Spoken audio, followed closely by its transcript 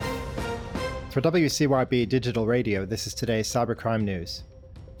For WCYB Digital Radio, this is today's Cybercrime news.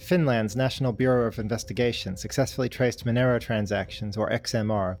 Finland's National Bureau of Investigation successfully traced Monero transactions, or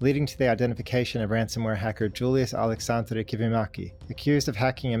XMR, leading to the identification of ransomware hacker Julius Aleksanteri Kivimäki, accused of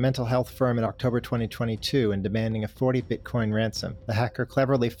hacking a mental health firm in October 2022 and demanding a 40 Bitcoin ransom. The hacker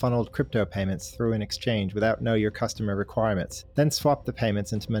cleverly funneled crypto payments through an exchange without know your customer requirements, then swapped the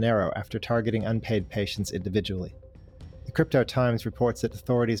payments into Monero after targeting unpaid patients individually. The Crypto Times reports that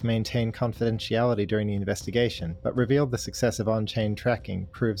authorities maintained confidentiality during the investigation, but revealed the success of on-chain tracking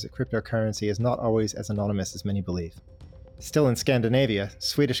proves that cryptocurrency is not always as anonymous as many believe. Still in Scandinavia,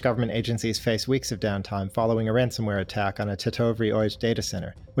 Swedish government agencies face weeks of downtime following a ransomware attack on a Tietoevry Oy data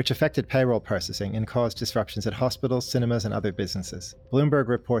center, which affected payroll processing and caused disruptions at hospitals, cinemas, and other businesses. Bloomberg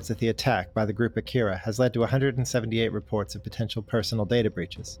reports that the attack by the group Akira has led to 178 reports of potential personal data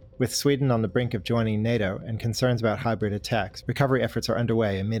breaches. With Sweden on the brink of joining NATO and concerns about hybrid attacks, recovery efforts are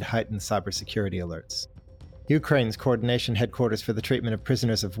underway amid heightened cybersecurity alerts. Ukraine's Coordination Headquarters for the Treatment of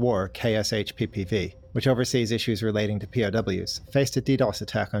Prisoners of War, KSHPPV, which oversees issues relating to POWs, faced a DDoS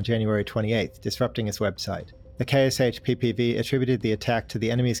attack on January 28th, disrupting its website. The KSHPPV attributed the attack to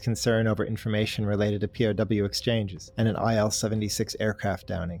the enemy's concern over information related to POW exchanges and an IL-76 aircraft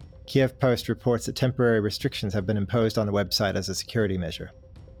downing. Kiev Post reports that temporary restrictions have been imposed on the website as a security measure.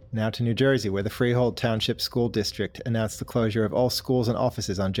 Now to New Jersey, where the Freehold Township School District announced the closure of all schools and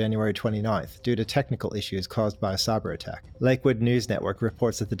offices on January 29th due to technical issues caused by a cyber attack. Lakewood News Network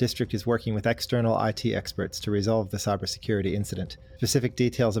reports that the district is working with external IT experts to resolve the cybersecurity incident. Specific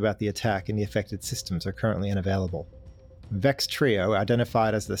details about the attack and the affected systems are currently unavailable. Vex Trio,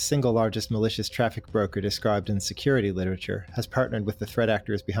 identified as the single largest malicious traffic broker described in security literature, has partnered with the threat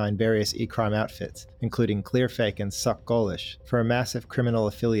actors behind various e-crime outfits, including Clearfake and Suck Golish, for a massive criminal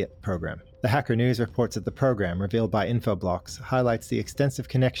affiliate program. The Hacker News reports that the program, revealed by Infoblox, highlights the extensive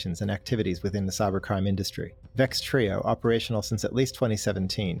connections and activities within the cybercrime industry. Vex Trio, operational since at least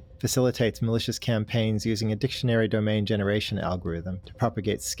 2017, facilitates malicious campaigns using a dictionary domain generation algorithm to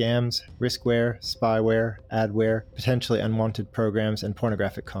propagate scams, riskware, spyware, adware, potentially unwanted programs, and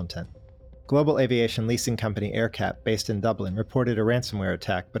pornographic content. Global aviation leasing company AerCap, based in Dublin, reported a ransomware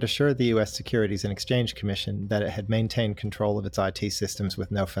attack but assured the US Securities and Exchange Commission that it had maintained control of its IT systems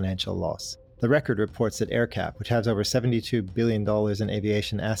with no financial loss. The record reports that AerCap, which has over $72 billion in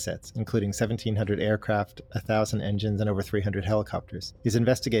aviation assets, including 1,700 aircraft, 1,000 engines, and over 300 helicopters, is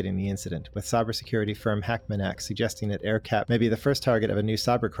investigating the incident, with cybersecurity firm Hackmanac suggesting that AerCap may be the first target of a new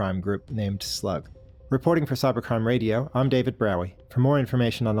cybercrime group named Slug. Reporting for Cybercrime Radio, I'm David Browie. For more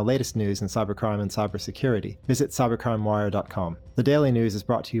information on the latest news in cybercrime and cybersecurity, visit cybercrimewire.com. The Daily News is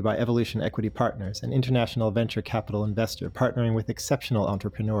brought to you by Evolution Equity Partners, an international venture capital investor partnering with exceptional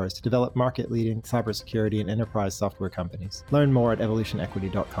entrepreneurs to develop market-leading cybersecurity and enterprise software companies. Learn more at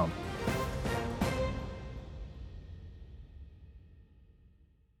evolutionequity.com.